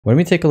When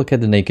we take a look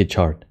at the naked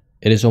chart,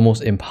 it is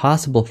almost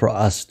impossible for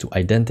us to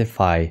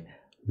identify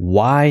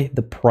why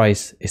the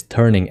price is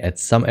turning at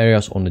some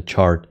areas on the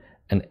chart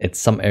and at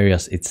some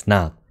areas it's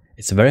not.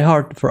 It's very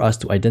hard for us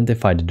to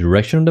identify the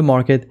direction of the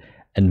market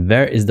and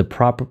where is the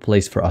proper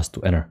place for us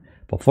to enter.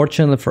 But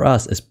fortunately for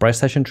us as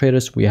price action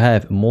traders, we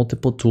have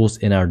multiple tools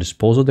in our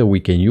disposal that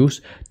we can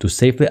use to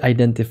safely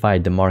identify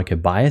the market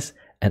bias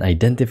and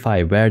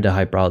identify where the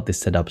high probability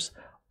setups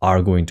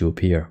are going to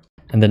appear.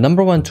 And the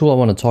number one tool I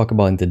want to talk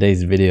about in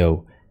today's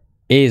video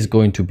is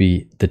going to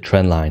be the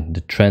trend line, the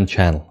trend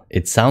channel.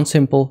 It sounds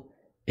simple.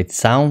 It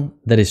sounds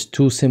that it's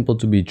too simple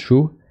to be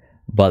true,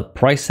 but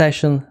price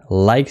action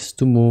likes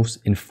to move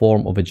in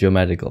form of a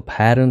geometrical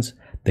patterns.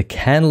 The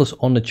candles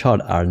on the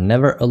chart are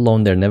never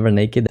alone, they're never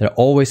naked, they're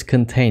always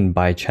contained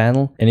by a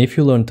channel. And if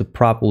you learn to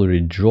properly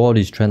draw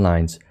these trend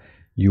lines,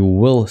 you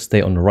will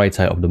stay on the right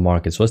side of the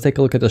market. So let's take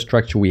a look at the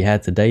structure we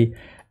had today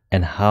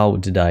and how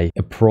did I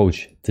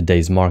approach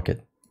today's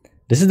market.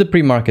 This is the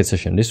pre-market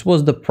session. This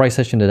was the price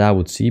session that I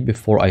would see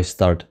before I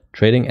start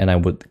trading, and I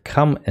would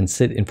come and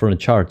sit in front of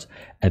the charts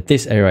at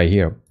this area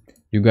here.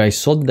 You guys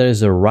saw that there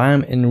is a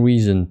rhyme and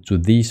reason to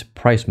these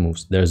price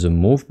moves. There's a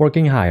move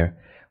working higher,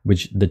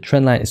 which the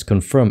trend line is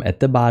confirmed at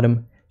the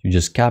bottom. You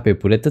just copy it,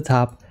 put it at the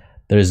top.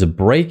 There is a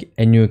break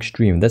and new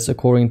extreme. That's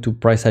according to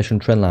price action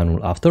trend line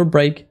rule. After a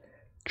break,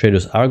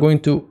 traders are going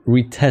to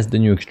retest the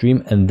new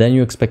extreme, and then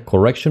you expect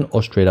correction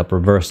or straight up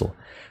reversal.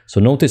 So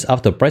notice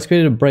after price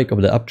created a break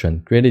of the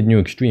uptrend, created new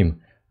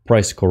extreme,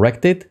 price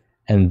corrected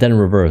and then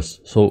reverse.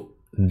 So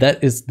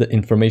that is the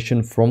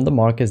information from the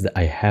markets that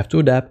I have to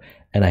adapt,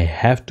 and I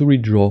have to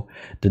redraw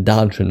the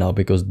downtrend now,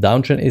 because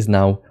downtrend is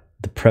now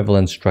the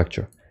prevalent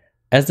structure.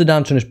 As the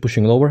downtrend is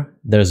pushing lower,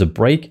 there is a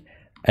break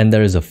and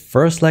there is a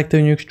first leg to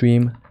a new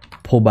extreme,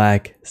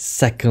 pullback,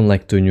 second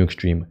leg to a new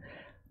extreme.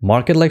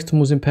 Market likes to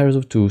move in pairs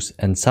of twos,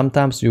 and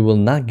sometimes you will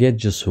not get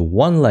just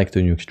one leg to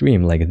a new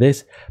extreme like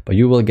this, but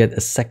you will get a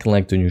second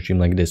leg to a new extreme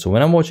like this. So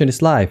when I'm watching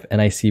this live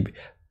and I see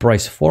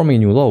price forming a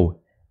new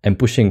low and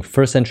pushing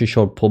first entry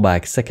short,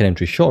 pullback, second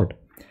entry short,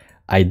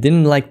 I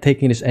didn't like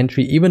taking this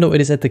entry even though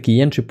it is at the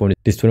key entry point.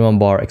 This 21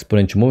 bar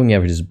exponential moving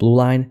average is blue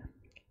line.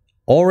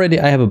 Already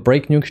I have a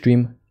break new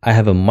extreme. I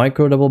have a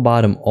micro double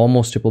bottom,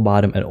 almost triple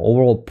bottom, and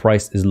overall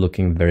price is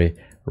looking very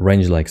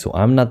range-like. So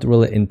I'm not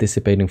really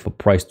anticipating for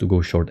price to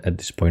go short at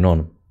this point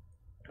on.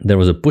 There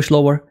was a push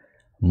lower,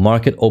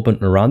 market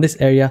opened around this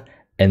area,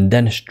 and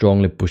then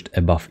strongly pushed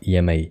above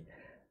EMA.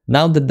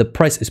 Now that the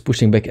price is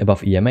pushing back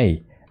above EMA,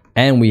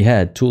 and we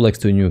had two legs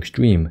to a new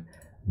extreme,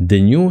 the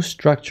new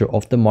structure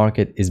of the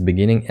market is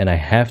beginning, and I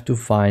have to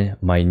find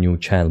my new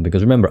channel.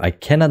 Because remember, I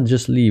cannot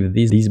just leave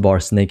these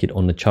bars naked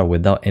on the chart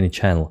without any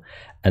channel.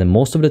 And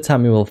most of the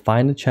time you will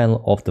find the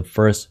channel of the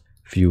first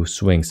few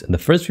swings. And the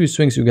first few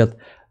swings you got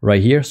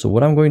right here. So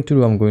what I'm going to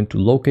do, I'm going to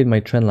locate my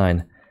trend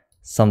line,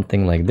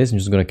 something like this. I'm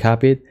just going to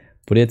copy it,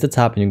 put it at the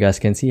top, and you guys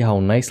can see how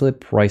nicely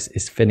price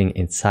is fitting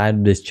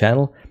inside this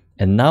channel.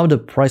 And now the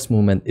price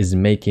movement is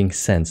making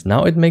sense.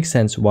 Now it makes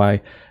sense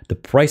why the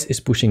price is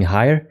pushing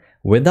higher.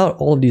 Without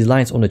all of these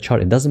lines on the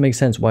chart, it doesn't make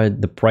sense why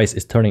the price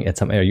is turning at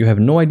some area. You have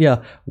no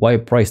idea why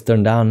price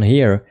turned down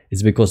here.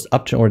 It's because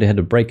uptrend already had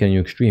a break and a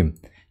new extreme.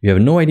 You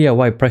have no idea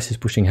why price is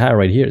pushing higher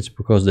right here. It's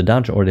because the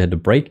downtrend already had the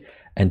break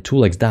and two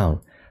legs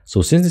down.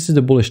 So since this is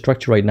the bullish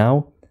structure right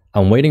now,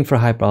 I'm waiting for a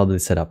high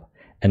probability setup.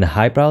 And the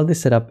high probability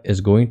setup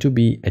is going to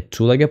be a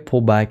two-legged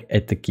pullback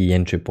at the key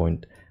entry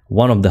point.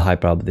 One of the high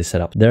probability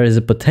setup. There is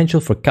a potential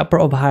for a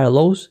couple of higher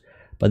lows,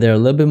 but they're a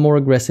little bit more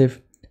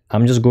aggressive.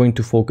 I'm just going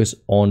to focus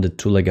on the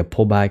two-legged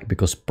pullback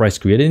because price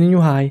created a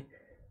new high,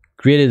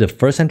 created the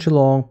first entry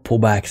long,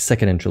 pullback,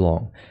 second entry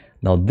long.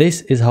 Now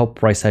this is how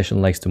price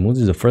action likes to move.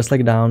 This is the first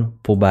leg down,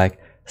 pullback,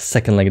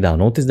 second leg down.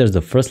 Notice there's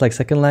the first leg,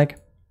 second leg,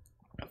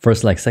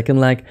 first leg,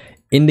 second leg,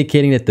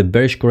 indicating that the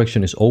bearish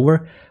correction is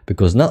over,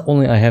 because not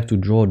only I have to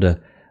draw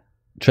the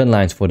trend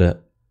lines for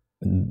the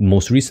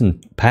most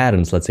recent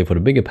patterns, let's say for the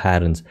bigger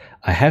patterns,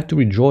 I have to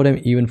redraw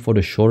them even for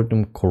the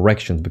short-term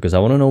corrections, because I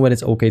want to know when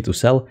it's okay to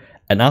sell.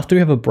 And after you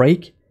have a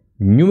break,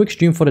 new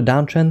extreme for the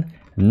downtrend,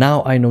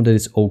 now I know that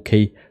it's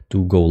okay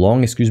to go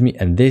long,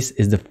 and this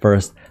is the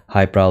first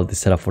high probability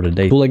setup for the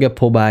day. Two-legged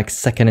pullback,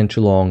 second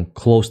entry long,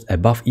 closed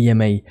above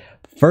EMA,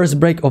 first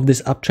break of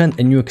this uptrend,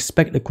 and you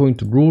expect, according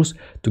to rules,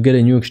 to get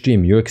a new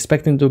extreme. You're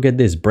expecting to get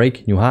this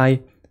break, new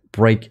high,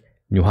 break,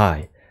 new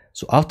high.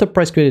 So after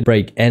price created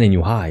break and a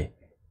new high,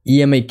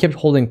 EMA kept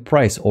holding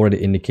price, already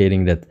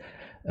indicating that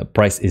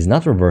price is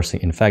not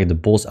reversing. In fact, the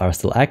bulls are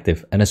still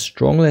active, and as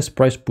strongly as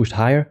price pushed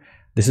higher,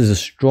 this is a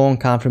strong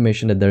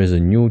confirmation that there is a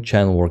new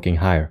channel working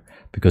higher,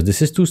 because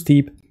this is too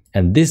steep,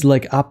 and this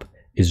leg up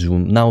is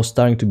now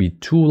starting to be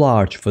too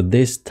large for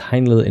this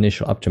tiny little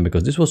initial uptrend,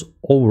 because this was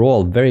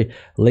overall very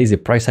lazy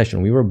price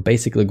action. We were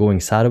basically going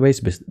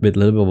sideways with a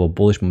little bit of a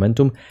bullish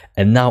momentum,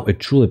 and now it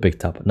truly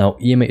picked up. Now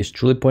EMA is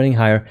truly pointing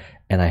higher,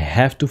 and I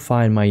have to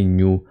find my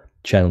new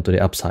channel to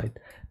the upside.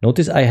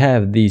 Notice I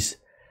have these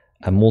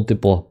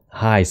multiple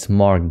highs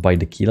marked by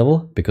the key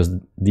level, because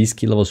these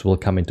key levels will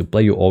come into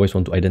play. You always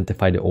want to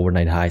identify the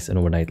overnight highs and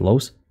overnight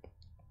lows.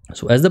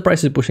 So as the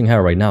price is pushing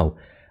higher right now,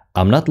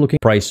 I'm not looking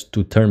for price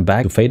to turn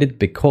back, to fade it,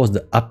 because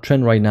the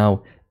uptrend right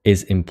now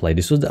is in play.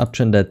 This was the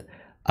uptrend that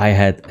I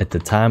had at the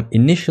time.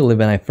 Initially,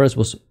 when I first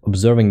was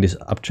observing this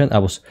uptrend, I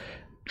was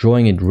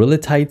drawing it really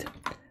tight.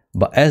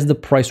 But as the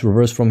price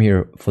reversed from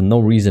here for no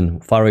reason,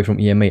 far away from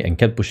EMA, and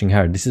kept pushing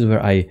higher, this is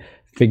where I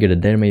figured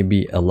that there may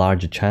be a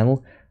larger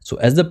channel. So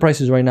as the price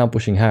is right now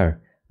pushing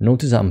higher,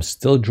 notice I'm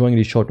still drawing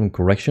these short-term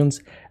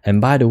corrections. And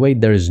by the way,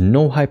 there is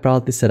no high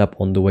probability setup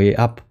on the way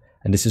up.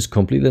 And this is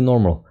completely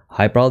normal.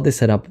 High probability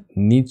setup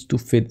needs to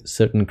fit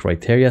certain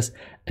criteria.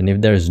 And if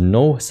there is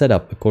no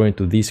setup according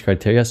to these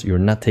criteria, you're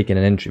not taking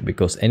an entry,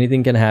 because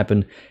anything can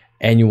happen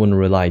and you want to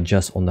rely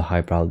just on the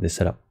high probability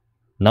setup.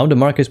 Now the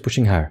market is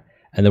pushing higher.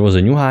 And there was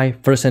a new high,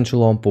 first entry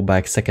long,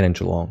 pullback, second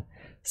entry long.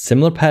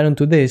 Similar pattern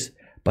to this,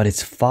 but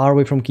it's far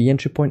away from key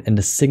entry point, and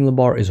the signal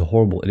bar is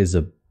horrible. It is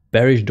a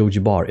bearish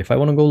doji bar. If I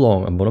want to go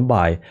long, I'm going to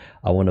buy.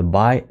 I want to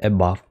buy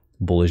above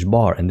bullish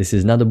bar, and this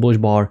is not a bullish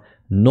bar,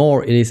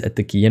 nor it is at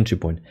the key entry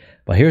point.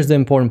 But here's the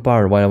important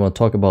part why I want to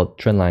talk about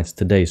trend lines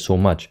today so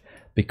much,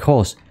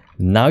 because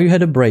now you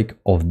had a break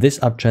of this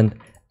uptrend,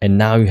 and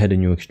now you had a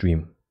new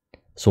extreme.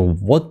 So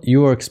what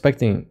you are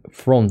expecting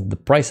from the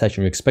price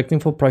action, you're expecting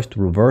for price to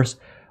reverse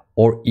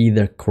or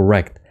either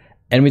correct.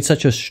 And with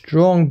such a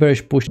strong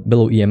bearish push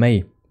below EMA,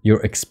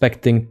 you're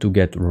expecting to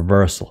get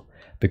reversal.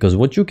 Because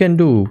what you can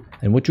do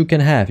and what you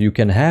can have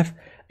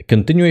a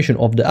continuation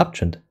of the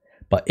uptrend.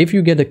 But if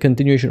you get a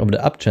continuation of the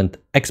uptrend,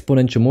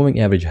 exponential moving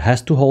average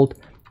has to hold,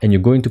 and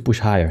you're going to push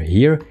higher.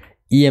 Here,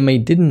 EMA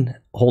didn't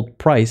hold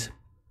price.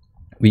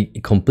 We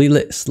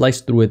completely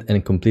sliced through it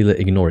and completely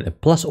ignored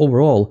it. Plus,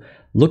 overall,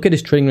 look at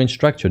this trading range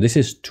structure. This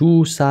is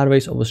too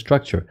sideways of a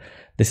structure.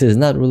 This is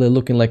not really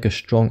looking like a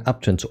strong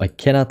uptrend, so I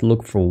cannot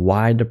look for a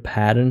wider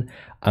pattern.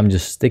 I'm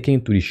just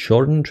sticking to the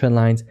shortened trend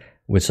lines.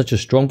 With such a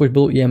strong push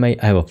below EMA,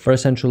 I have a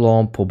first entry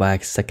long,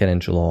 pullback, second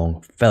entry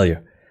long,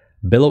 failure.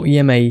 Below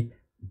EMA,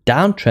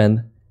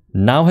 downtrend,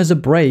 now has a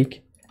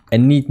break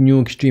and need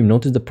new extreme.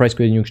 Notice the price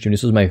created new extreme.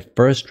 This was my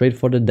first trade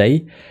for the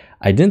day.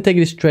 I didn't take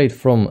this trade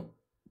from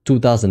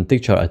 2000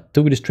 tick chart. I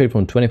took this trade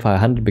from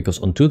 2500 because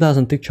on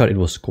 2000 tick chart it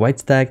was quite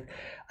stacked.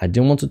 I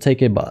didn't want to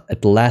take it, but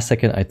at the last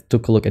second I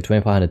took a look at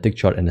 2500 tick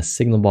chart and the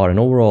signal bar, and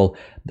overall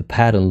the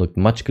pattern looked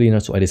much cleaner,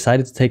 so I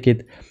decided to take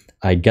it.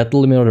 I got the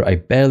limit order, I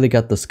barely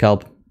got the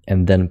scalp,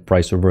 and then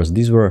price reversed.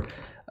 These were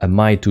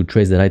my two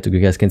trades that I took. You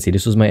guys can see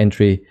this was my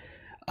entry.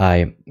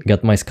 I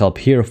got my scalp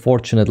here,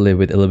 fortunately,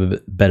 with a little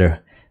bit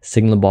better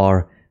signal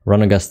bar,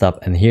 runner got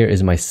stopped, and here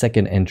is my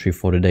second entry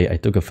for the day. I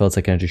took a failed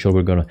second entry short.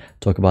 We're gonna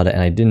talk about it,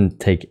 and I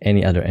didn't take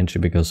any other entry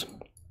because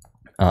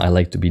I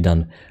like to be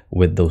done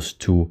with those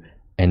two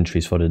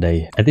entries for the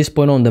day. At this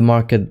point on, the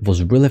market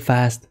was really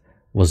fast,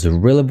 was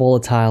really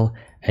volatile,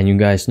 and you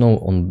guys know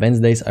on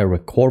Wednesdays I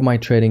record my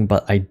trading,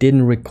 but I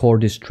didn't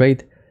record this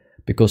trade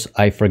because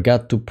I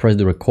forgot to press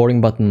the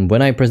recording button.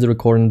 When I pressed the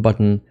recording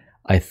button,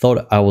 I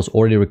thought I was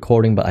already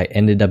recording, but I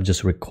ended up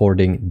just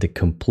recording the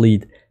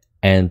complete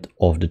end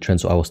of the trend.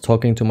 So I was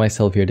talking to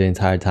myself here the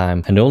entire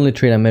time, and the only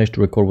trade I managed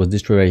to record was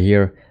this trade right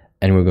here,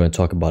 and we're going to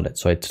talk about it.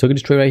 So I took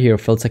this trade right here,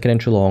 failed second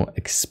entry long,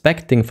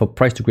 expecting for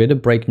price to create a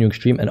break, new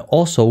extreme, and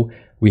also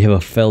we have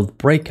a failed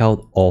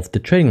breakout of the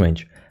trading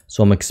range.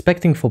 So I'm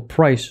expecting for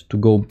price to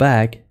go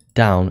back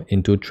down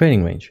into a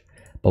trading range,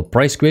 but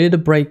price created a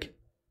break,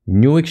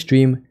 new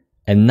extreme,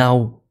 and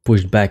now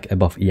pushed back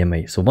above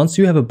EMA. So once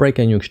you have a break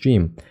and new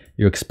extreme,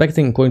 you're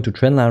expecting, according to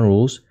trendline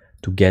rules,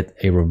 to get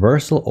a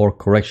reversal or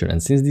correction.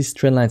 And since these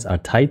trend lines are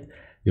tight,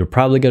 you'll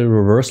probably get a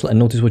reversal. And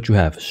notice what you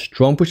have: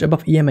 strong push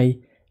above EMA,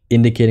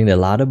 indicating that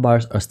a lot of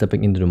buyers are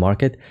stepping into the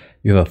market.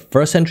 You have a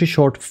first entry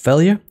short,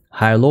 failure,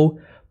 high low,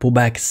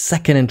 pullback,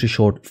 second entry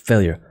short,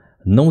 failure.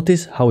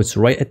 Notice how it's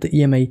right at the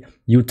EMA.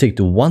 You take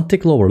the one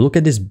tick lower. Look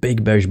at this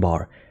big bearish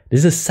bar. This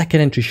is a second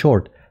entry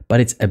short,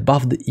 but it's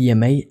above the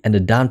EMA and the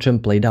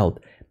downtrend played out.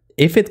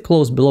 If it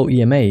closed below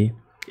EMA,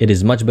 it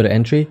is much better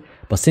entry,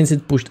 but since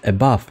it pushed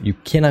above, you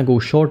cannot go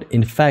short.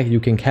 In fact, you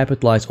can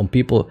capitalize on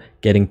people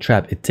getting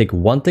trapped. It take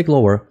one tick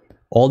lower,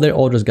 all their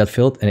orders got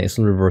filled, and it's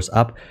reverse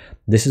up.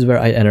 This is where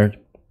I entered,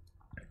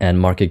 and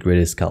market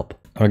created scalp.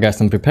 Alright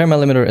guys, I'm preparing my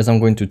limiter as I'm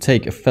going to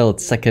take a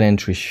failed second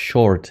entry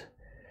short,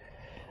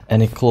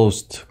 and it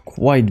closed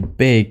quite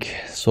big,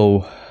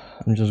 so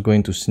I'm just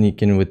going to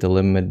sneak in with the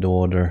limit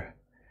order.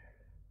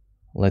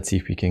 Let's see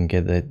if we can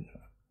get it.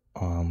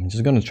 I'm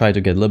just going to try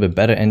to get a little bit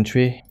better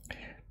entry.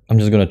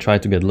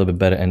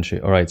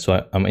 Alright,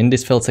 so I'm in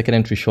this failed second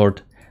entry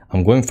short.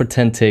 I'm going for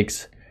 10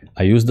 ticks.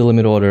 I use the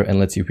limit order, and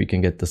let's see if we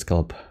can get the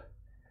scalp.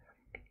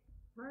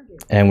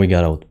 And we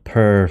got out.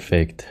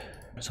 Perfect.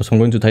 So I'm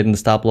going to tighten the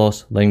stop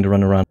loss, letting the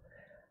run around.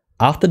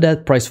 After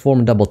that, price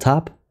formed double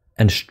top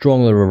and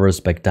strongly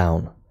reversed back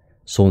down.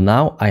 So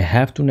now I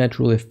have to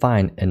naturally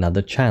find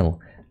another channel.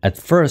 At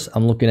first,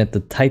 I'm looking at the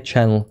tight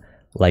channel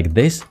like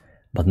this,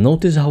 but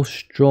notice how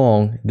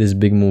strong this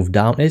big move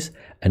down is,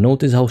 and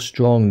notice how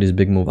strong this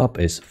big move up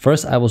is.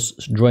 First, I was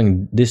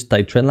drawing this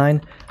tight trend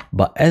line,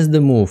 but as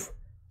the move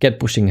kept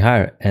pushing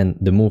higher and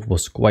the move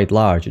was quite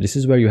large, this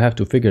is where you have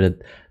to figure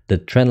that the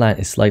trend line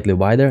is slightly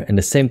wider. And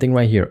the same thing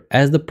right here,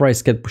 as the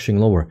price kept pushing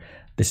lower,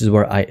 This is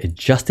where I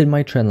adjusted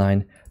my trend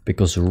line,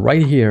 because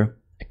right here,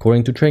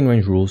 according to trading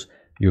range rules,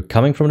 you're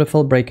coming from the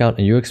failed breakout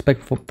and you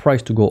expect for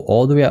price to go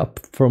all the way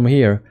up from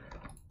here,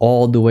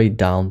 all the way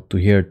down to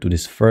here, to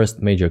this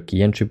first major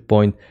key entry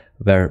point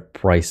where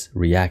price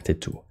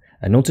reacted to.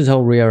 And notice how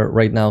we are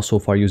right now so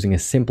far using a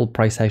simple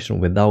price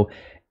action without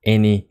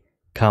any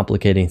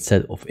complicating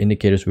set of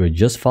indicators. We're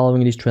just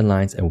following these trend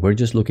lines and we're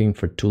just looking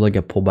for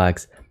two-legged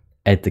pullbacks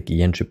at the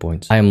key entry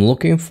points. I am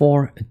looking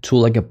for a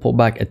two-legged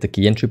pullback at the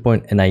key entry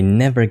point, and I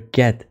never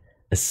get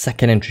a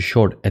second entry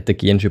short at the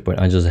key entry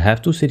point. I just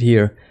have to sit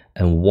here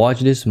and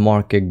watch this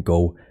market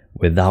go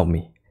without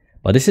me.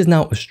 But this is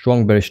now a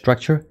strong bearish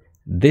structure.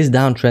 This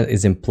downtrend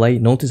is in play.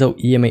 Notice how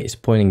EMA is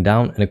pointing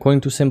down, and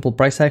according to simple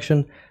price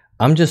action,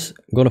 I'm just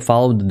going to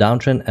follow the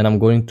downtrend and I'm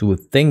going to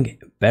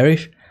think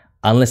bearish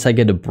unless I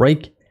get a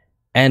break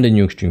and a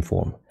new extreme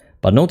form.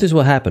 But notice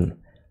what happened.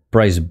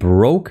 Price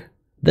broke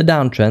the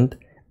downtrend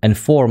and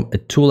formed a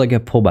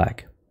two-legged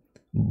pullback.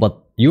 But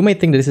you may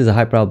think that this is a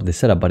high probability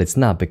setup, but it's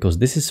not, because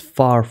this is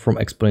far from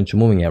exponential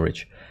moving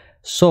average.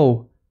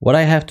 So what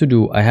I have to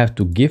do, I have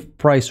to give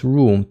price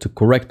room to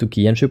correct to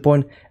key entry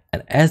point.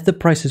 And as the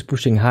price is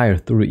pushing higher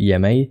through the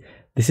EMA,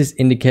 this is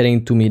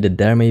indicating to me that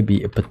there may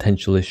be a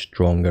potentially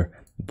stronger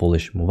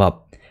bullish move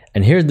up.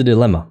 And here's the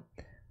dilemma.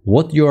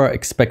 What you are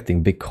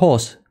expecting,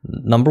 because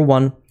number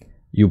one,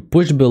 you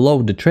push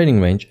below the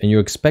trading range and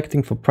you're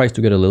expecting for price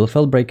to get a little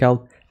failed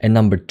breakout. And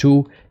number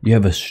two, you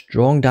have a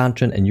strong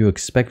downtrend and you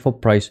expect for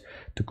price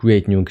to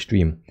create new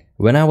extreme.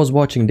 When I was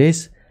watching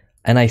this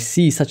and I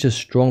see such a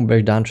strong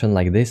bearish downtrend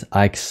like this,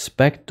 I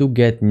expect to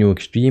get new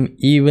extreme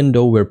even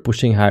though we're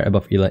pushing higher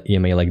above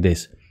EMA like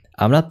this.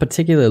 I'm not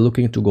particularly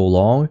looking to go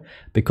long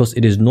because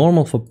it is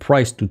normal for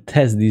price to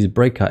test these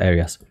breakout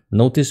areas.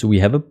 Notice we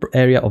have an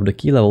area of the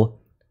key level.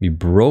 We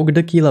broke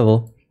the key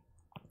level.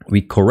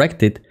 We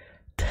corrected,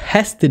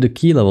 tested the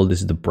key level.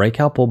 This is the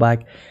breakout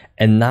pullback.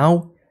 And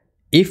now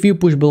if you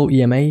push below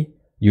EMA,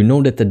 you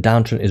know that the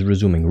downtrend is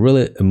resuming.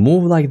 Really, a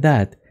move like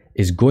that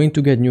is going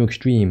to get new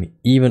extreme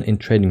even in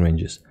trading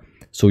ranges.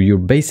 So you're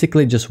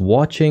basically just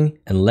watching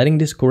and letting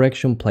this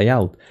correction play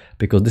out,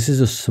 because this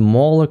is a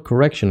smaller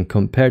correction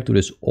compared to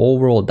this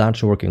overall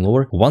downtrend working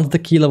lower. Once the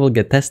key level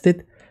get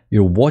tested,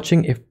 you're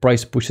watching if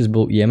price pushes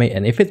below EMA,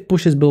 and if it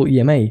pushes below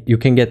EMA, you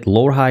can get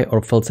lower high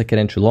or failed second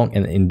entry long.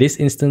 And in this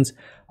instance,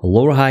 a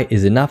lower high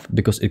is enough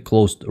because it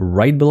closed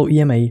right below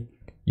EMA.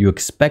 You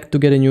expect to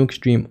get a new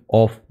extreme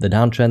off the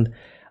downtrend.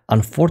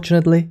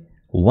 Unfortunately,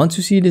 once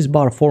you see this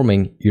bar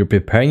forming, you're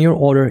preparing your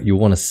order, you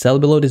want to sell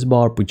below this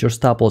bar, put your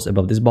stop loss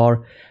above this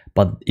bar,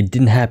 but it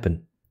didn't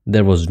happen.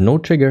 There was no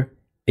trigger,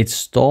 it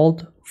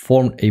stalled,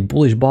 formed a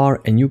bullish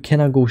bar, and you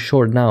cannot go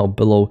short now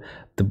below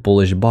the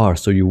bullish bar.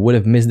 So you would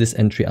have missed this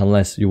entry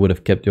unless you would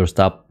have kept your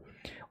stop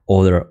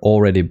order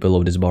already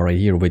below this bar right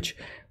here, which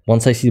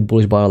once I see the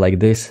bullish bar like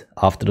this,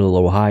 after the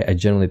low high, I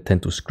generally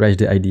tend to scratch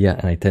the idea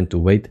and I tend to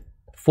wait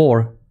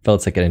for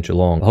failed second entry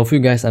long. Hopefully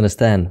you guys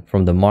understand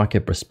from the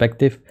market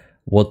perspective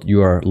what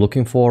you are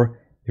looking for.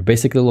 You're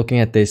basically looking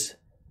at this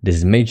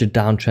major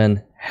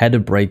downtrend had a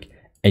break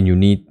and you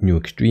need new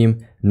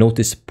extreme.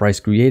 Notice price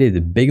created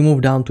a big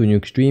move down to a new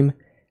extreme,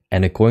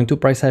 and according to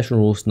price action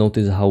rules,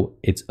 notice how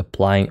it's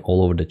applying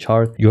all over the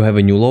chart. You have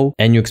a new low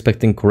and you're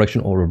expecting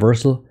correction or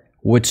reversal.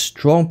 With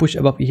strong push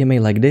above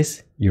EMA like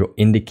this, you're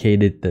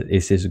indicated that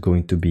this is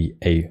going to be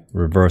a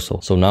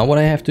reversal. So now what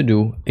I have to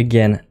do,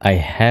 again, I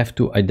have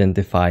to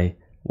identify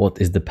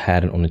what is the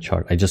pattern on the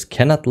chart. I just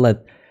cannot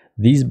let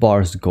these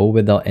bars go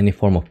without any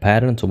form of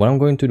pattern. So what I'm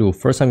going to do,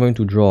 first I'm going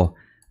to draw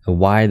a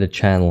wider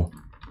channel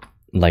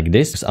like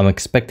this. I'm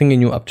expecting a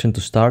new uptrend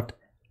to start.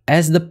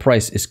 As the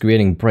price is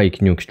creating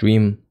break, new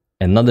extreme,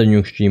 another new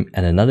extreme,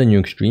 and another new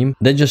extreme,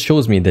 that just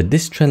shows me that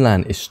this trend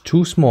line is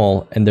too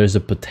small and there's a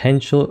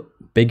potential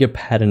bigger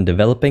pattern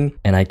developing,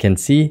 and I can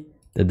see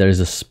that there is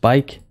a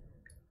spike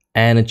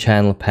and a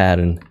channel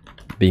pattern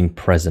being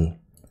present.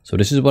 So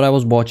this is what I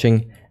was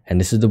watching, and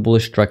this is the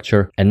bullish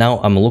structure. And now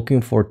I'm looking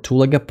for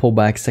two-legged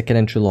pullback, second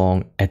entry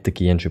long at the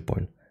key entry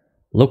point.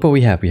 Look what we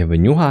have. We have a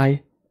new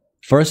high,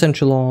 first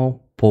entry long,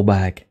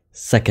 pullback,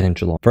 second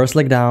entry long. First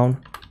leg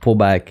down,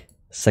 pullback,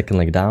 second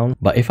leg down.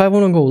 But if I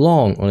want to go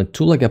long on a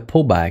two-legged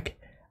pullback,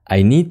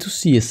 I need to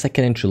see a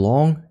second entry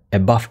long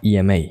above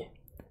EMA.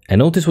 And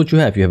notice what you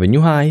have. You have a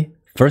new high,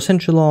 first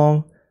entry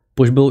long,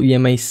 push below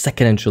EMA,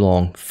 second entry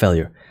long,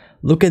 failure.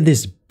 Look at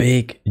this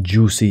big,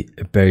 juicy,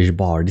 bearish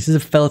bar. This is a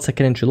failed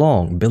second entry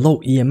long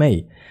below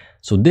EMA.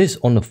 So this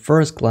on the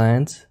first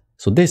glance,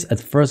 at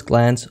first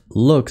glance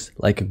looks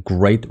like a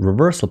great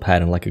reversal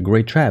pattern, like a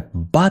great trap.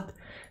 But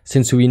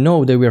since we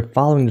know that we are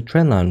following the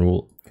trendline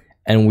rule,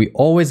 and we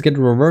always get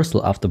a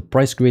reversal after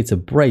price creates a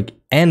break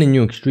and a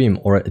new extreme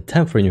or an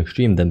attempt for a new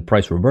extreme, then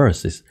price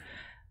reverses.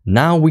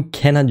 Now we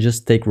cannot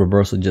just take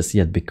reversal just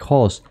yet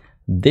because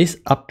this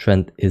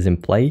uptrend is in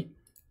play.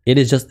 It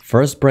is just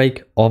first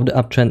break of the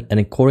uptrend, and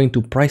according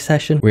to price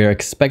action, we are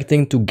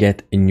expecting to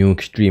get a new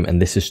extreme,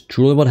 and this is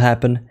truly what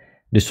happened.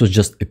 This was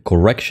just a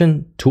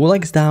correction, two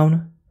legs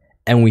down,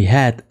 and we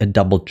had a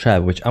double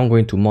trap, which I'm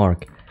going to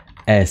mark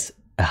as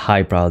a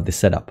high probability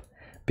setup,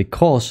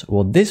 because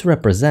what this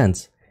represents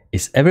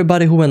is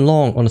everybody who went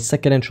long on a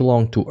second entry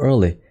long too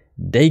early,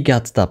 they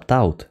got stopped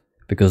out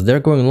because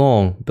they're going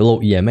long below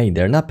EMA.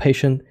 They're not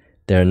patient,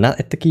 they're not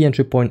at the key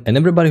entry point, and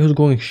everybody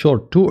who's going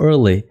short too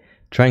early,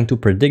 trying to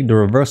predict the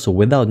reversal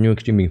without new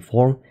extreme being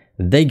formed,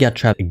 they got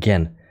trapped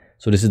again.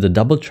 So this is the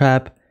double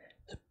trap,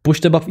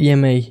 pushed above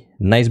EMA,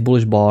 nice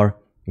bullish bar,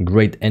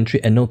 great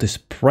entry, and notice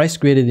price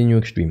created a new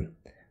extreme.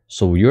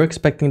 So you're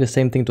expecting the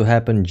same thing to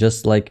happen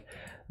just like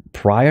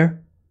prior.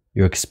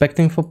 You're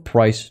expecting for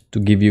price to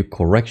give you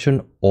correction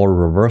or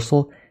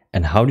reversal.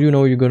 And how do you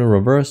know you're going to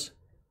reverse?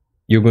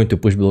 You're going to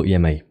push below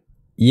EMA.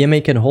 EMA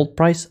can hold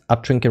price,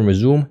 uptrend can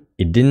resume.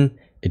 It didn't.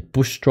 It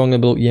pushed strongly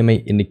below EMA,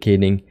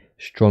 indicating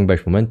strong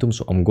bearish momentum.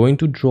 So I'm going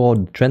to draw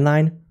the trend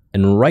line.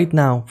 And right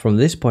now, from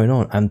this point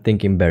on, I'm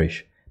thinking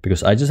bearish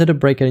because I just had a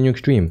break at a new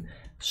extreme.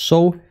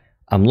 So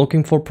I'm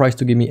looking for price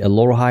to give me a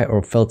lower high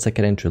or failed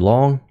second entry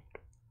long.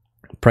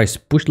 Price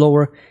pushed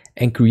lower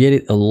and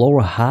created a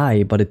lower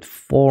high, but it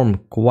formed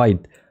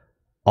quite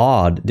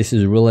odd. This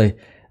is really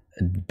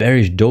a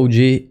bearish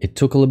doji. It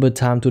took a little bit of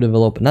time to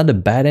develop. Not a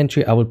bad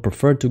entry. I would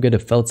prefer to get a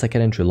failed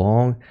second entry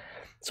long.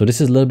 So this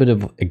is a little bit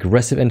of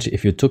aggressive entry.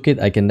 If you took it,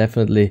 I can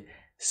definitely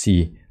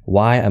see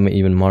why. I may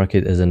even mark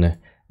it as an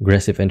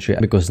aggressive entry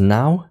because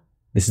now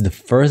this is the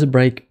first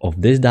break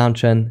of this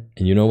downtrend,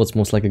 and you know what's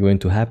most likely going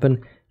to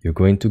happen? You're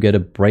going to get a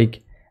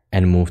break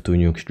and move to a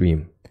new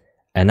extreme.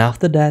 And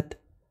after that,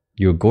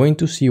 you're going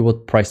to see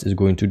what price is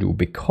going to do,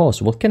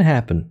 because what can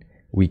happen?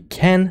 We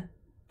can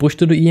push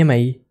to the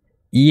EMA,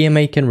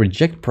 EMA can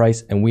reject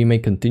price, and we may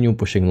continue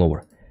pushing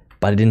lower.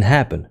 But it didn't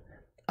happen.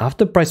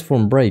 After price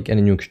formed break and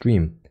a new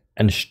extreme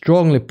and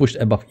strongly pushed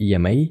above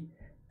EMA,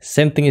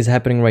 same thing is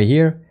happening right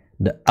here.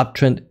 The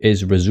uptrend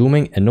is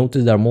resuming, and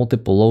notice there are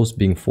multiple lows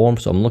being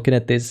formed. So I'm looking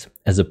at this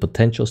as a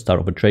potential start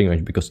of a trading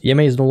range because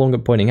EMA is no longer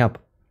pointing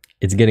up.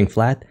 It's getting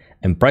flat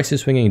and price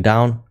is swinging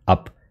down,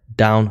 up,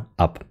 down,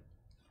 up.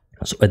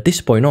 So at this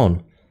point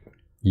on,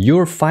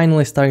 you're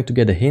finally starting to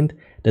get a hint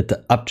that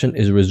the uptrend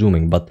is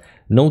resuming. But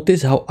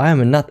notice how I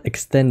am not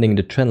extending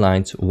the trend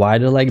lines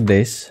wider like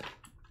this.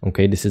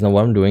 Okay, this is not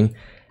what I'm doing.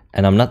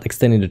 And I'm not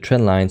extending the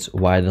trend lines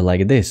wider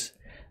like this,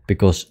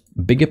 because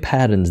bigger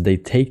patterns, they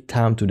take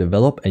time to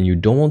develop, and you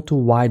don't want to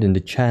widen the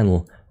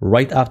channel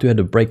right after you had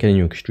a break in a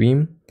new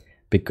extreme,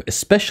 because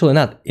especially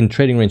not in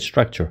trading range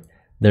structure.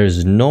 There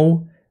is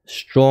no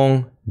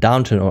strong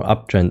downtrend or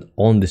uptrend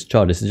on this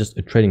chart. This is just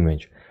a trading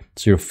range.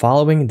 So you're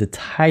following the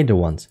tighter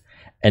ones,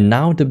 and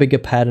now the bigger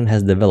pattern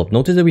has developed.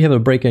 Notice that we have a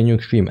break in a new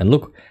extreme, and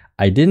look,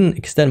 I didn't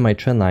extend my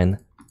trend line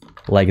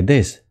like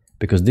this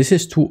because this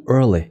is too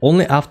early.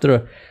 Only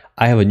after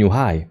I have a new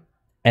high,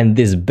 and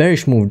this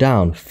bearish move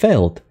down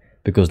failed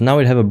because now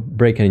it have a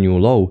break and a new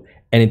low,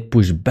 and it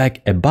pushed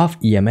back above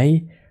EMA.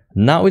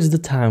 Now is the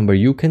time where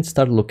you can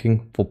start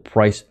looking for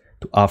price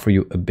to offer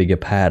you a bigger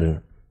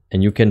pattern,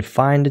 and you can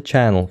find the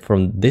channel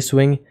from this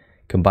swing,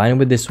 combine it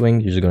with this swing.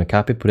 You're just going to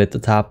copy, put it at the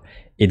top.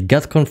 It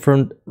got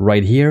confirmed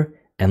right here,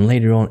 and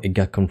later on it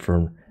got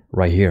confirmed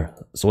right here.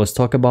 So let's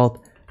talk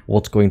about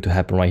what's going to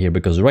happen right here,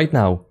 because right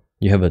now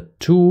you have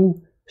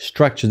two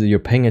structures that you're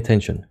paying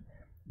attention.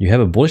 You have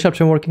a bullish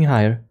uptrend working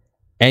higher,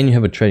 and you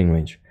have a trading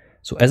range.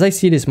 So as I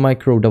see this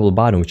micro double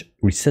bottom, which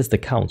resets the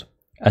count,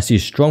 I see a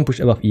strong push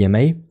above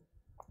EMA,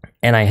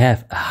 and I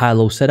have a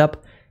high-low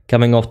setup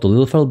coming off the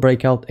little failed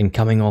breakout and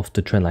coming off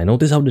the trend line.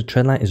 Notice how the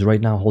trend line is right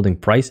now holding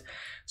price.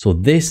 So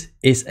this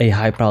is a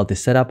high priority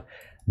setup.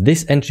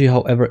 This entry,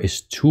 however,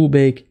 is too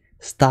big.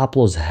 Stop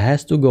loss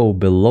has to go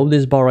below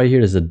this bar right here.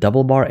 There's a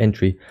double bar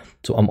entry.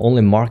 So I'm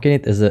only marking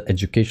it as an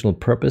educational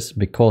purpose,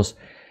 because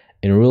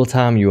in real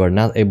time you are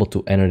not able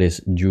to enter this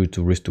due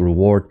to risk to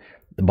reward.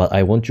 But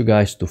I want you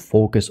guys to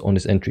focus on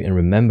this entry and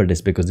remember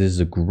this, because this is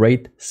a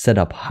great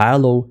setup. High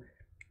low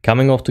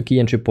coming off the key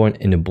entry point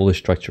in a bullish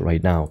structure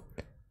right now.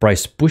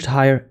 Price pushed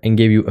higher and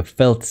gave you a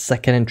failed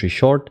second entry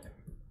short.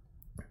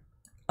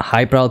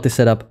 High priority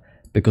setup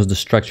because the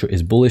structure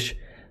is bullish.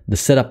 The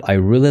setup I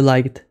really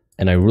liked,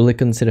 and I really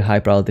consider high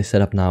priority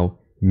setup now.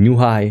 New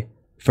high,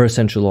 first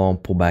entry long,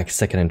 pullback,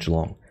 second entry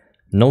long.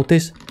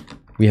 Notice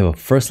we have a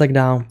first leg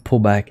down,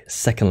 pullback,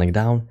 second leg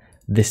down.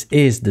 This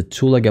is the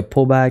two-legged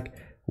pullback.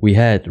 We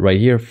had right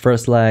here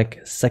first leg,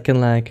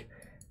 second leg,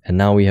 and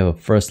now we have a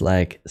first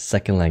leg,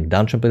 second leg.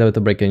 Downtrend with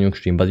a break in new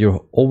extreme, but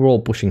you're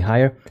overall pushing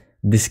higher.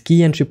 This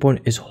key entry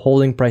point is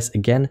holding price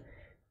again.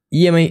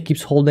 EMA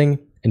keeps holding,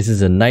 and this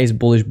is a nice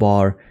bullish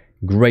bar.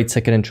 Great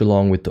second entry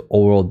long with the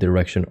overall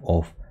direction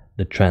of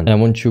the trend. And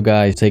I want you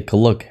guys to take a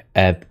look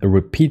at a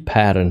repeat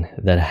pattern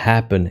that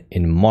happened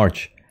in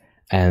March.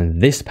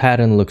 And this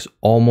pattern looks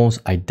almost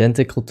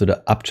identical to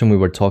the uptrend we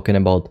were talking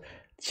about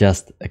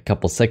just a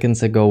couple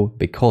seconds ago,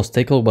 because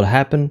take a look what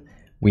happened.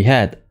 We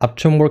had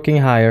uptrend working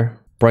higher,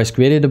 price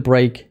created a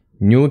break,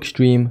 new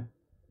extreme,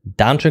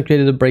 downtrend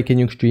created a break in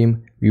new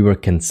extreme. We were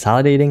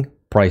consolidating,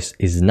 price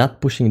is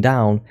not pushing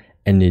down,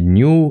 and the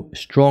new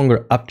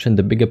stronger uptrend,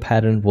 the bigger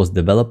pattern was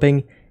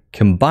developing,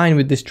 combined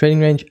with this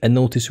trading range. And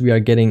notice we are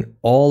getting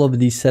all of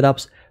these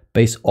setups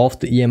based off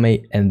the EMA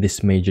and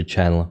this major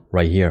channel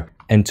right here.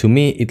 And to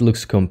me, it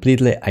looks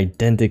completely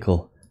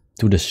identical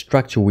to the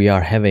structure we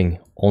are having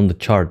on the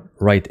chart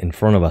right in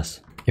front of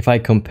us. If I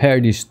compare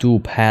these two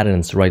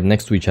patterns right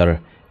next to each other,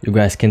 you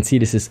guys can see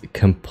this is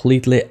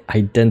completely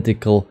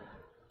identical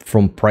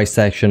from price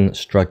action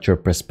structure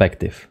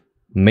perspective.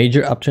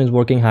 Major uptrends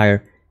working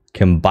higher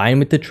combined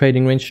with the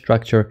trading range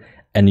structure,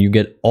 and you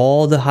get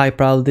all the high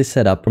probability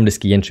setup from this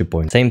key entry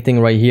point. Same thing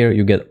right here,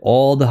 you get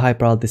all the high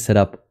probability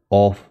setup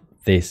of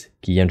this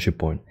key entry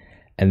point.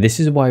 And this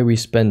is why we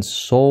spend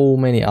so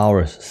many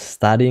hours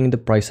studying the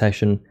price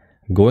action,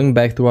 going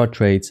back through our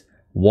trades,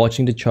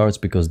 watching the charts,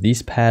 because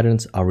these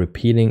patterns are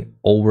repeating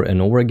over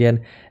and over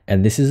again.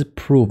 And this is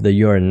proof that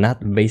you are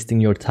not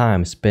wasting your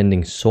time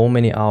spending so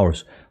many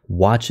hours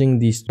watching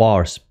these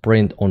bars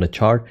print on the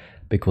chart,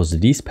 because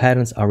these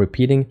patterns are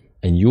repeating,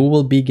 and you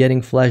will be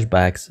getting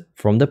flashbacks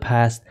from the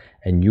past,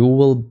 and you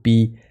will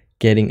be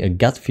getting a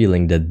gut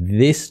feeling that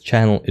this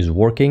channel is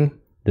working,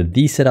 that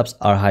these setups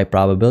are high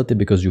probability,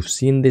 because you've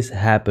seen this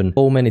happen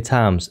so many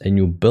times, and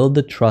you build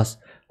the trust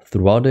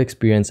throughout the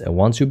experience. And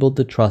once you build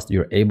the trust,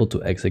 you're able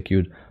to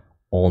execute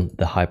on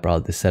the high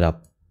probability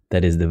setup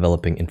that is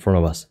developing in front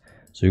of us.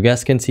 So you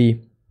guys can see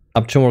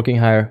uptrend working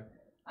higher,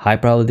 high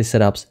probability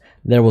setups.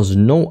 There was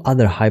no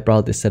other high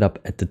probability setup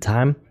at the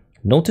time.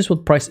 Notice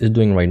what price is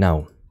doing right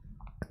now.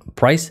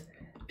 Price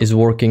is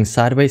working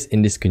sideways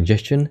in this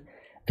congestion,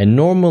 and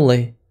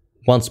normally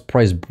once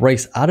price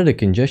breaks out of the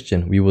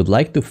congestion, we would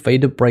like to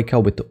fade the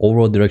breakout with the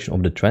overall direction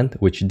of the trend,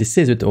 which this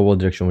is with the overall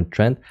direction of the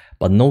trend.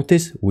 But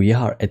notice we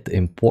are at the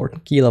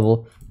important key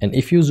level, and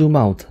if you zoom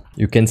out,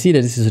 you can see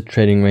that this is a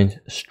trading range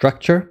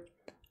structure,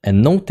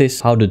 and notice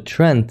how the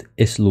trend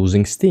is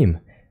losing steam.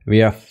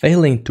 We are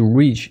failing to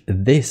reach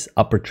this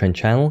upper trend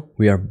channel.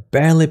 We are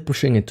barely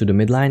pushing it to the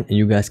midline, and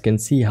you guys can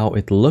see how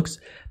it looks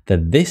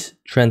that this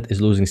trend is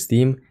losing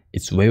steam.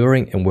 It's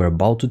wavering and we're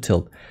about to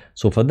tilt.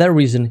 So for that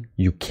reason,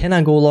 you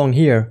cannot go long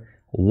here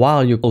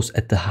while you close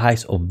at the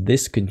highs of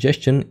this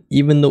congestion,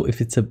 even though if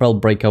it's a bell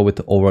breakout with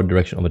the overall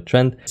direction of a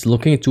trend. It's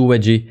looking too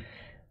wedgy.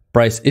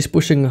 Price is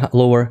pushing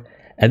lower.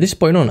 At this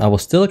point on, I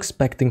was still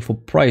expecting for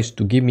price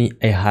to give me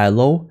a high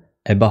low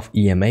above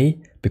EMA,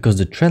 because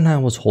the trend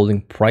line was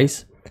holding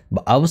price,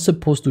 but I was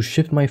supposed to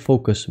shift my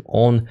focus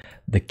on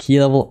the key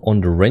level,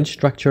 on the range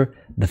structure,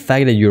 the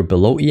fact that you're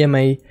below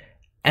EMA,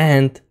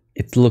 and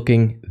it's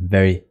looking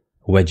very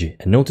wedgy.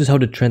 And notice how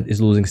the trend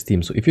is losing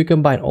steam. So if you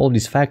combine all of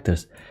these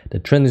factors, the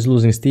trend is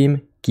losing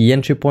steam, key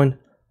entry point,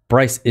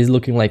 price is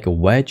looking like a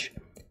wedge,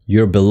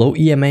 you're below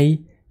EMA,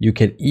 you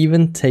can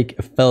even take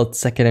a felt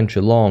second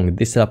entry long,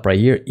 this setup right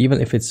here,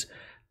 even if it's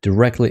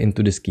directly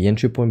into this key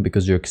entry point,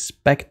 because you're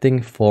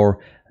expecting for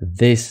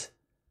this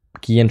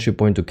key entry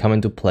point to come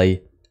into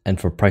play and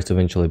for price to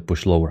eventually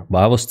push lower. But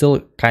I was still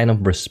kind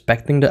of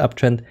respecting the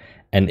uptrend,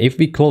 and if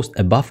we closed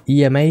above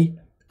EMA,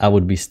 I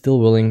would be still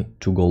willing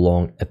to go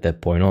long at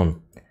that point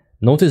on.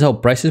 Notice how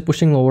price is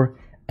pushing lower,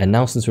 and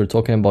now since we're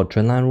talking about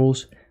trendline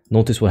rules,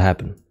 notice what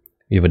happened.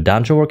 We have a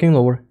downtrend working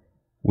lower,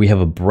 we have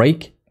a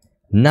break.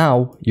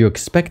 Now you're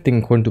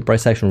expecting, according to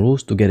price action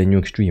rules, to get a new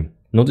extreme.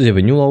 Notice you have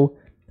a new low,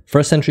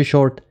 first entry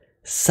short,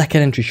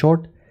 second entry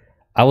short.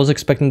 I was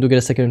expecting to get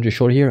a second entry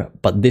short here,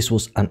 but this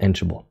was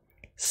unenterable.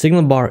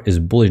 Signal bar is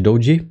bullish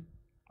doji,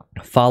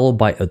 followed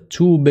by a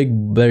two big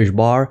bearish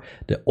bar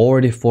that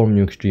already formed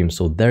new extreme.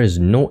 So there is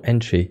no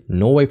entry,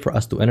 no way for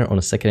us to enter on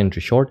a second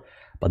entry short.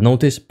 But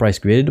notice price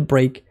created a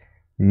break,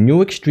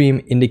 new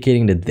extreme,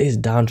 indicating that this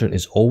downtrend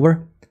is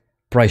over.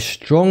 Price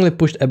strongly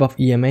pushed above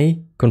EMA,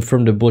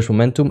 confirmed the bullish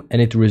momentum,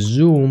 and it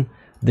resumed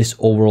this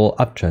overall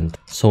uptrend.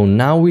 So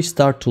now we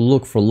start to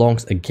look for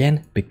longs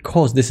again,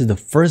 because this is the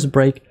first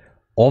break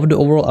of the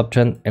overall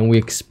uptrend and we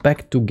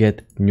expect to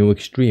get new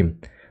extreme.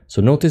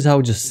 So notice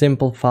how just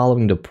simple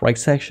following the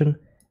price action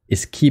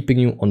is keeping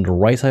you on the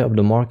right side of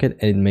the market,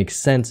 and it makes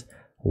sense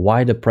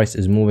why the price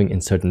is moving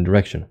in certain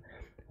direction.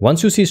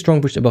 Once you see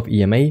strong push above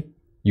EMA,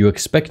 you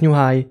expect new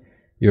high,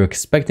 you're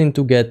expecting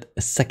to get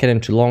a second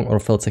entry long or a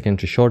failed second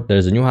entry short.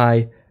 There's a new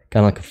high,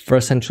 kind of like a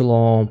first entry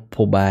long,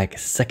 pull back,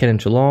 second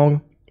entry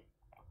long.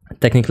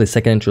 Technically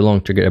second entry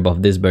long trigger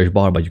above this bearish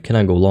bar, but you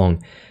cannot go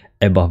long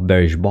above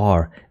bearish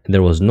bar. And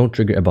there was no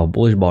trigger above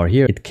bullish bar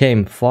here. It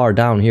came far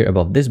down here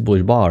above this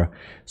bullish bar.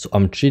 So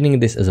I'm treating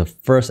this as a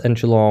first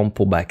entry long,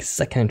 pull back,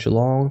 second entry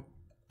long.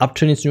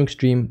 Uptrend is new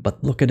extreme,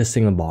 but look at the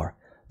signal bar.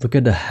 Look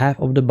at the half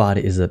of the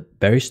body is a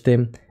bearish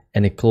stem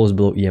and it closed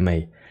below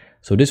EMA.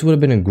 So this would have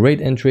been a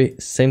great entry.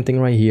 Same thing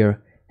right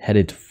here, had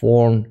it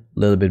formed a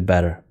little bit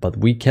better, but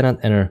we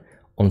cannot enter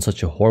on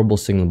such a horrible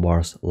signal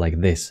bars like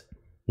this.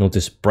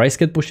 Notice price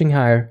kept pushing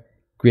higher,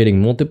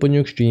 creating multiple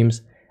new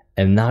extremes,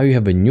 and now you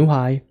have a new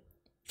high,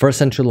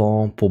 first entry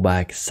long,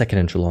 pullback, second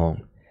entry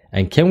long.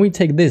 And can we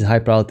take this high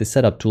probability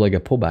setup to like a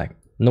pullback?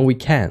 No, we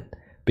can't,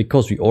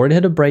 because we already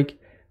had a break.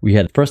 We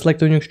had first leg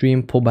to a new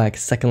extreme, pullback,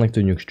 second leg to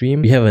a new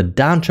extreme. We have a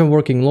downtrend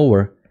working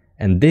lower,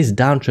 and this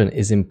downtrend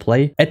is in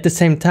play. At the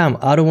same time,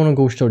 I don't want to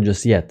go short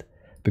just yet,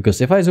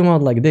 because if I zoom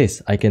out like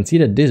this, I can see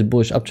that this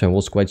bullish uptrend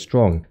was quite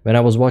strong. When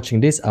I was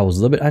watching this, I was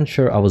a little bit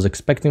unsure. I was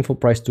expecting for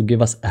price to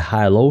give us a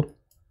high low,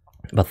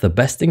 but the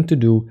best thing to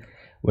do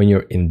when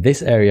you're in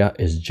this area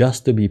is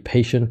just to be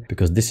patient,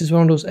 because this is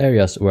one of those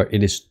areas where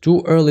it is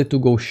too early to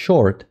go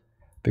short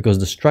because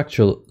the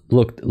structure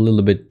looked a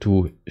little bit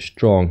too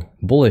strong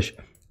bullish,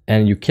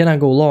 and you cannot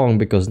go long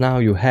because now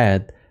you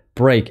had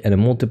break and a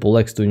multiple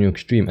legs to a new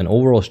extreme, and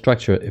overall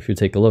structure, if you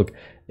take a look,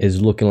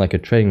 is looking like a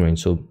trading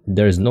range. So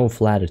there is no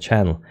flatter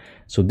channel.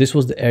 So this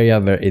was the area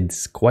where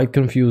it's quite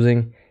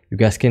confusing. You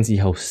guys can see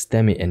how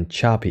stemmy and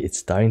choppy it's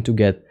starting to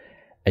get,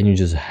 and you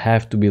just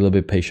have to be a little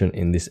bit patient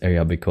in this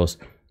area because,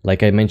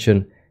 like I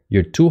mentioned,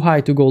 you're too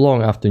high to go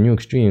long after new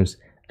extremes,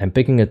 and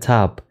picking a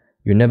top,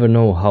 you never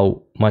know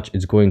how much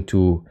it's going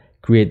to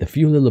create a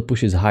few little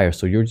pushes higher.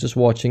 So you're just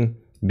watching,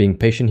 being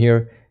patient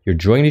here. You're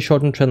drawing the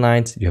short-term trend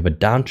lines. You have a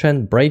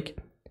downtrend break,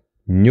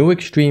 new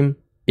extreme,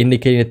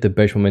 indicating that the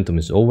bearish momentum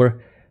is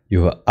over.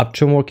 You have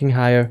uptrend working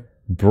higher,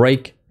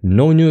 break,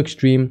 no new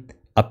extreme,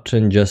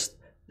 uptrend just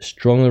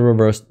strongly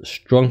reversed,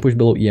 strong push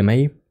below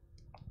EMA.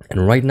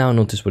 And right now,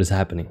 notice what is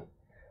happening.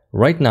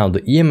 Right now,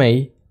 the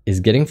EMA is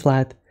getting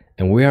flat,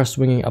 and we are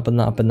swinging up and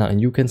down,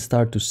 and you can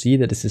start to see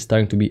that this is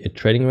starting to be a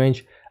trading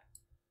range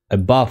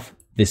above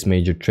this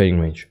major trading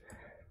range.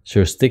 So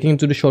you're sticking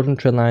to the short-term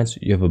trend lines.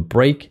 You have a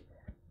break,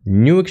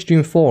 new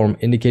extreme form,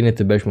 indicating that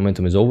the bearish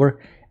momentum is over,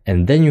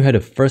 and then you had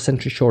a first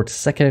entry short,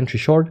 second entry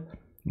short.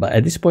 But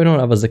at this point on,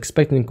 I was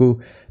expecting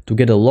to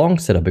get a long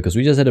setup because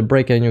we just had a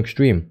break and a new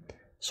extreme.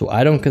 So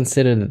I don't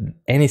consider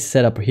any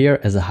setup here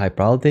as a high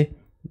probability.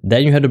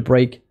 Then you had a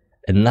break,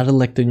 another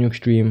leg to a new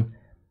extreme,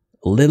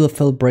 a little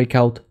failed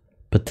breakout,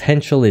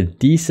 potentially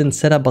decent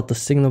setup, but the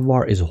signal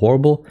bar is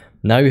horrible.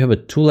 Now you have a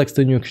 2 legs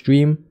to a new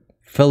extreme,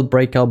 failed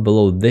breakout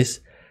below this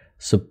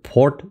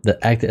support that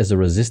acted as a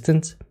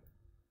resistance.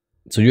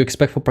 So you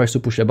expect for price to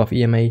push above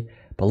EMA,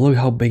 but look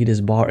how big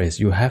this bar is.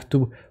 You have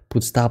to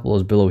put stop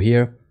loss below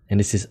here, and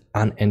this is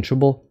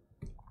unenterable.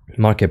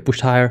 Market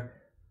pushed higher,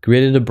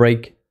 created a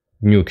break,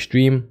 new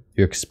extreme.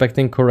 You're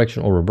expecting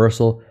correction or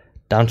reversal,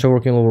 downtrend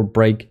working over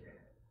break,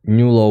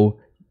 new low.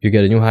 You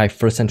get a new high,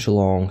 first entry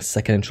long,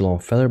 second entry long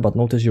failure, but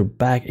notice you're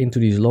back into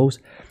these lows.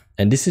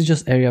 And this is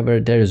just area where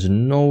there is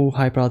no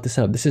high probability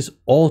setup. This is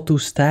all too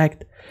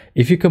stacked.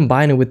 If you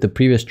combine it with the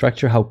previous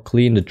structure, how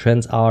clean the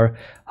trends are,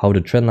 how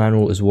the trend line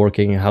rule is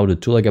working, how the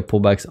two-legged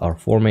pullbacks are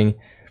forming,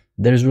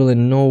 there's really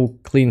no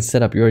clean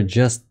setup. You're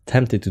just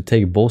tempted to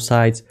take both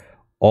sides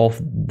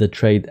of the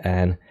trade,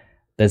 and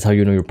that's how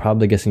you know you're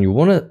probably guessing. You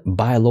want to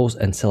buy lows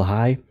and sell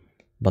high,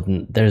 but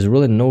there's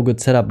really no good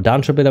setup.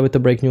 Downtrend played out with the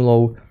break, new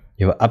low.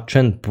 You have an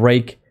uptrend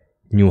break,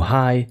 new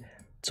high.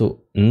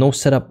 So no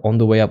setup on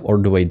the way up or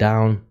the way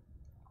down.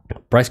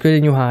 Price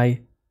created new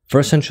high,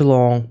 first entry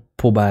long,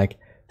 pullback,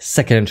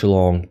 second entry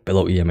long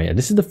below EMA. And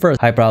this is the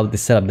first high probability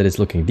setup that is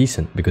looking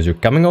decent because you're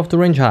coming off the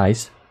range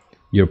highs,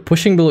 you're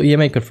pushing below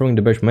EMA, confirming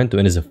the bearish momentum,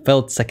 and it's a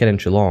failed second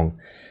entry long.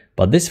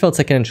 But this failed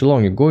second entry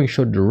long, you're going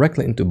short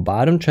directly into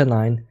bottom trend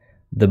line.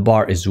 The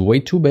bar is way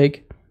too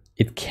big.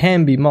 It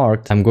can be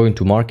marked. I'm going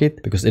to mark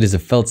it because it is a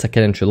failed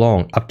second entry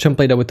long. Uptrend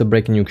played out with the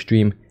break and new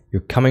extreme.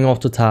 You're coming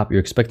off the top.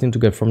 You're expecting to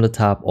get from the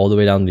top all the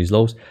way down to these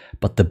lows.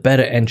 But the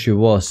better entry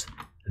was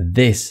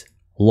this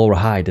lower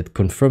high that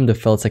confirmed the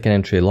failed second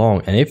entry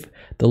long. And if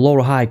the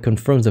lower high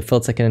confirms the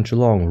failed second entry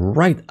long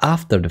right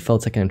after the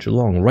failed second entry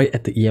long, right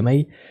at the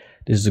EMA,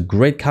 this is a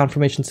great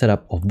confirmation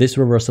setup of this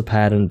reversal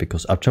pattern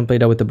because uptrend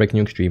played out with the break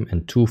new extreme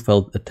and 2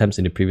 failed attempts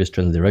in the previous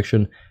trend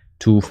direction,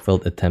 2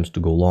 failed attempts to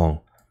go long.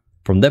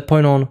 From that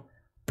point on,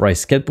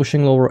 price kept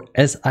pushing lower.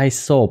 As I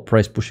saw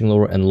price pushing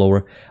lower and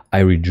lower,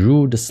 I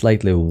redrew the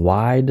slightly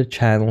wider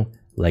channel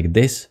like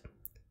this.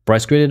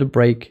 Price created a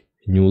break,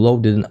 new low,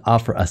 didn't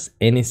offer us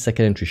any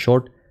second entry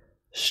short.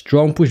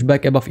 Strong push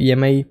back above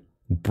EMA,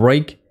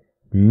 break,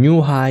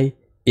 new high,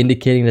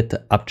 indicating that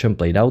the uptrend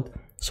played out.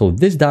 So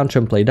this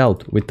downtrend played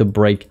out with the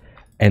break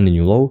and the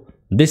new low.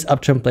 This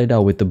uptrend played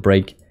out with the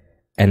break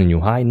and a new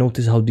high.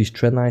 Notice how these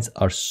trend lines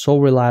are so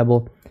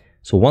reliable.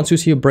 So once you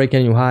see a break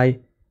and a new high,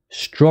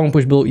 strong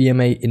push below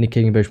EMA,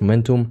 indicating bearish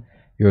momentum,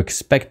 you're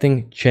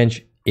expecting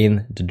change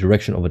in the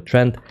direction of a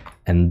trend.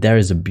 And there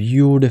is a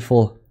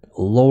beautiful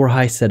lower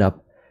high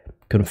setup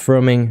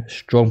confirming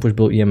strong push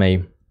below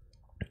EMA.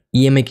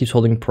 EMA keeps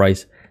holding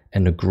price,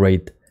 and a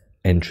great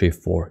entry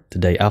for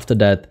today. After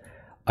that,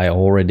 I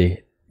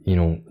already,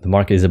 the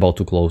market is about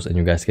to close, and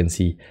you guys can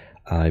see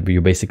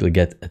you basically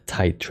get a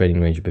tight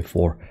trading range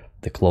before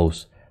the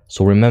close.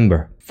 So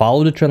remember,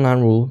 follow the trend line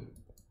rule.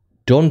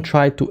 Don't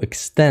try to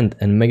extend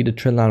and make the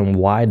trend line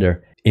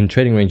wider in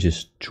trading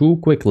ranges too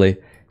quickly.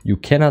 You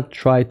cannot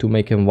try to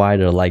make them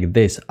wider like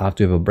this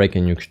after you have a break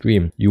in your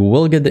extreme. You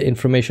will get the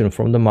information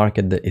from the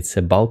market that it's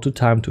about to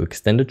time to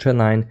extend the trend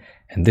line,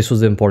 and this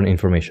was the important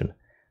information.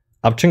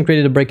 Uptrend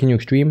created a break in your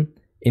extreme.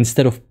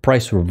 Instead of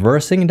price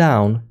reversing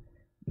down,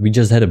 we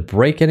just had a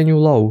break and a new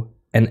low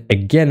and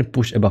again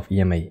push above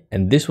EMA.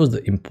 And this was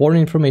the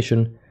important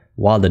information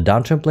while the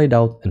downtrend played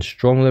out and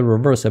strongly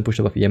reversed and pushed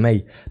above EMA,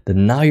 that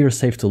now you're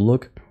safe to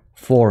look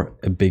for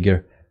a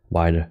bigger,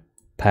 wider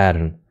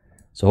pattern.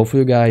 So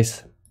hopefully you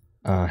guys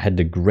had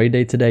a great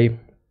day today,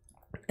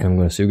 and I'm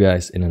going to see you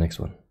guys in the next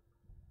one.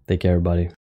 Take care, everybody.